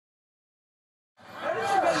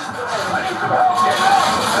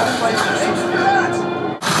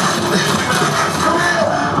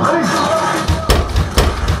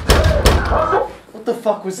What the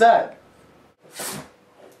fuck was that?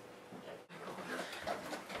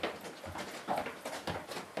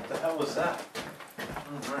 What the hell was that?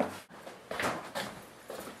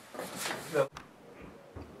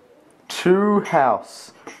 True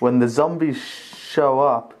house. When the zombies show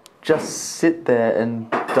up, just sit there and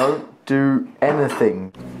don't do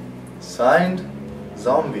anything. Signed,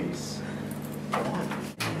 Zombies.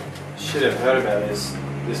 Shit, I've heard about this.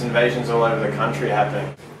 There's invasions all over the country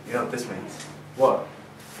happening. You know what this means? What?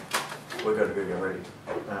 We're gonna go get ready.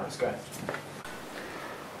 Alright, let's go.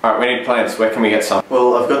 Alright, we need plans. Where can we get some?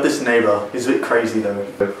 Well, I've got this neighbour. He's a bit crazy though.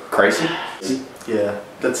 Crazy? Yeah,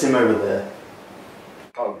 that's him over there.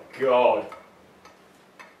 Oh god.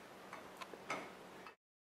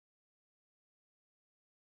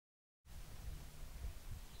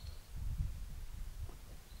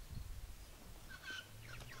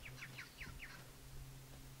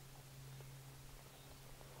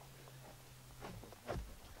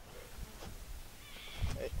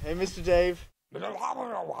 Hey, Mr. Dave. You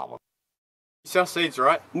sell seeds,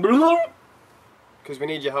 right? Because we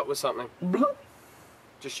need your help with something.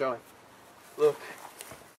 Just show him. Look.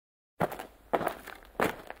 Move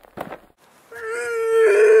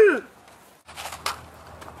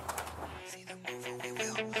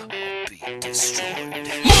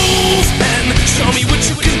and show me what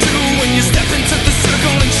you can do when you step into the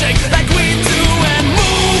circle and shake like we do. And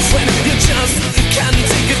move when you just can't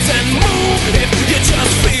take it, and move if you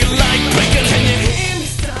just feel like breaking. Can you hear me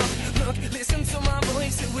stop? Look, listen to my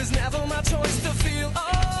voice. It was never my choice to feel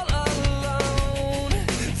all alone.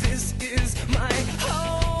 This is my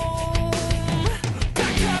home.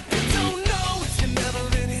 Back up, you don't know if you've never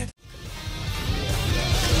been here.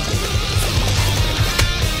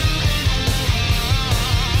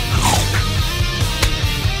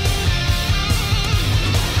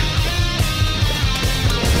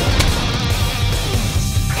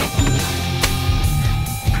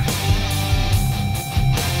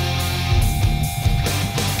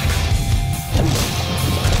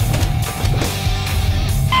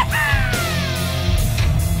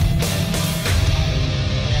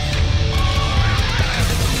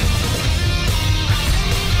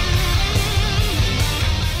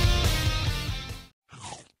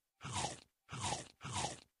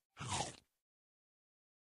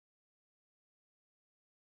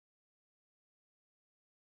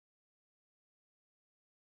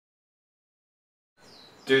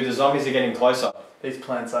 Dude, the zombies are getting closer. These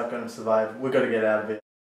plants aren't going to survive. We've got to get out of here.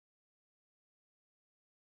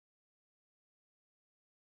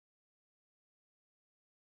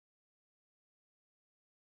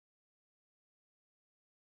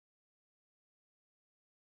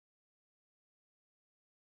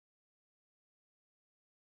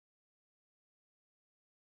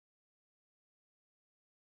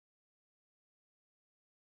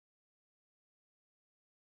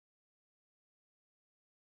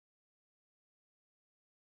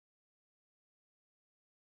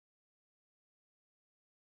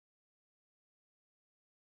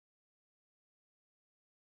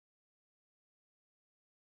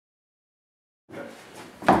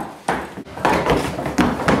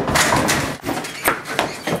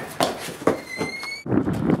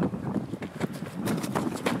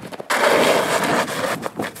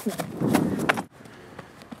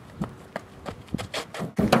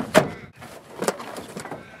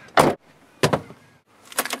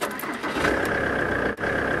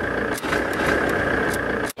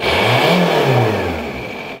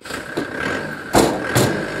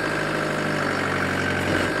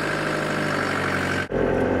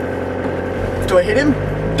 Do I hit him?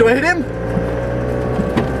 Do I hit him?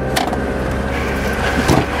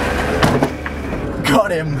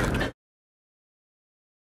 Got him!